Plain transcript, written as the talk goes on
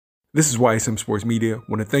This is YSM Sports Media. I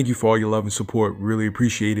want to thank you for all your love and support. Really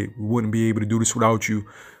appreciate it. We wouldn't be able to do this without you.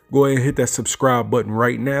 Go ahead and hit that subscribe button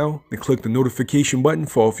right now and click the notification button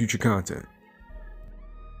for all future content.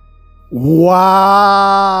 Wow.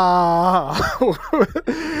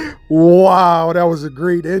 Wow, that was a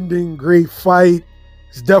great ending, great fight.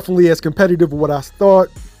 It's definitely as competitive as what I thought.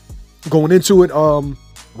 Going into it,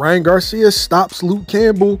 Ryan Garcia stops Luke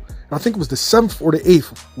Campbell. I think it was the 7th or the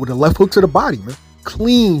 8th with a left hook to the body, man.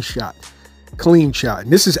 Clean shot. Clean shot.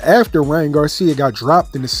 And this is after Ryan Garcia got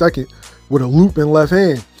dropped in the second with a loop in left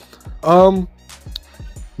hand.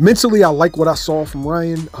 Mentally, I like what I saw from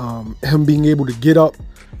Ryan. Him being able to get up.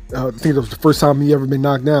 I think that was the first time he ever been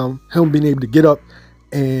knocked down. Him being able to get up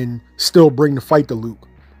and still bring the fight to Luke.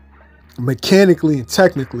 Mechanically and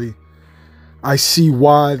technically, I see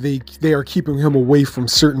why they are keeping him away from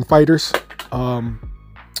certain fighters.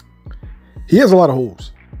 He has a lot of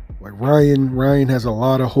holes. Like Ryan has a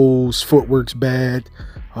lot of holes. Footwork's bad.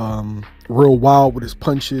 Real wild with his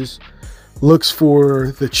punches. Looks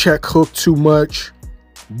for the check hook too much.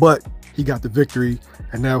 But he got the victory.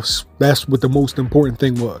 And that's what the most important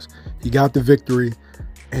thing was. He got the victory.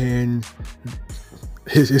 And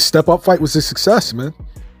his step-up fight was a success, man.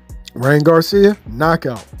 Ryan Garcia,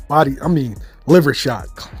 knockout. Body, liver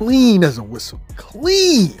shot. Clean as a whistle.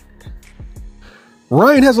 Clean.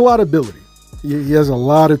 Ryan has a lot of ability. He has a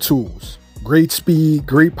lot of tools. Great speed,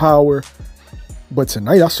 great power. But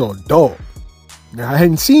tonight I saw a dog. Now, I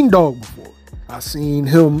hadn't seen dog before. I seen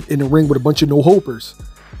him in the ring with a bunch of no-hopers.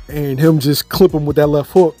 And him just clip him with that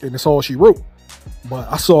left hook, and that's all she wrote. But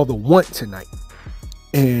I saw the want tonight.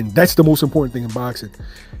 And that's the most important thing in boxing.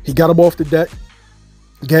 He got him off the deck,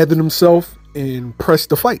 gathered himself, and pressed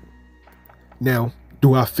the fight. Now,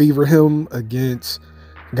 do I favor him against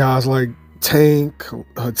guys like Tank,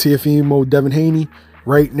 Teofimo, Devin Haney?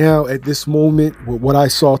 Right now, at this moment, with what I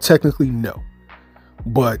saw, technically, no.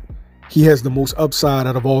 But he has the most upside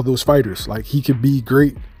out of all those fighters. Like, he could be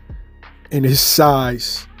great, and his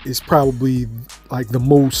size is probably like the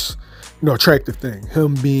most, attractive thing.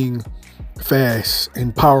 Him being fast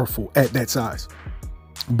and powerful at that size.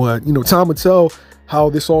 But, time will tell how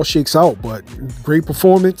this all shakes out. But great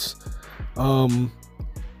performance. I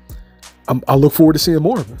look forward to seeing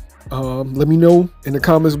more of him. Let me know in the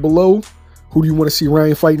comments below, who do you want to see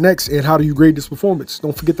Ryan fight next, and how do you grade this performance?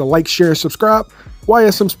 Don't forget to like, share, and subscribe.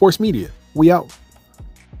 YSM Sports Media. We out.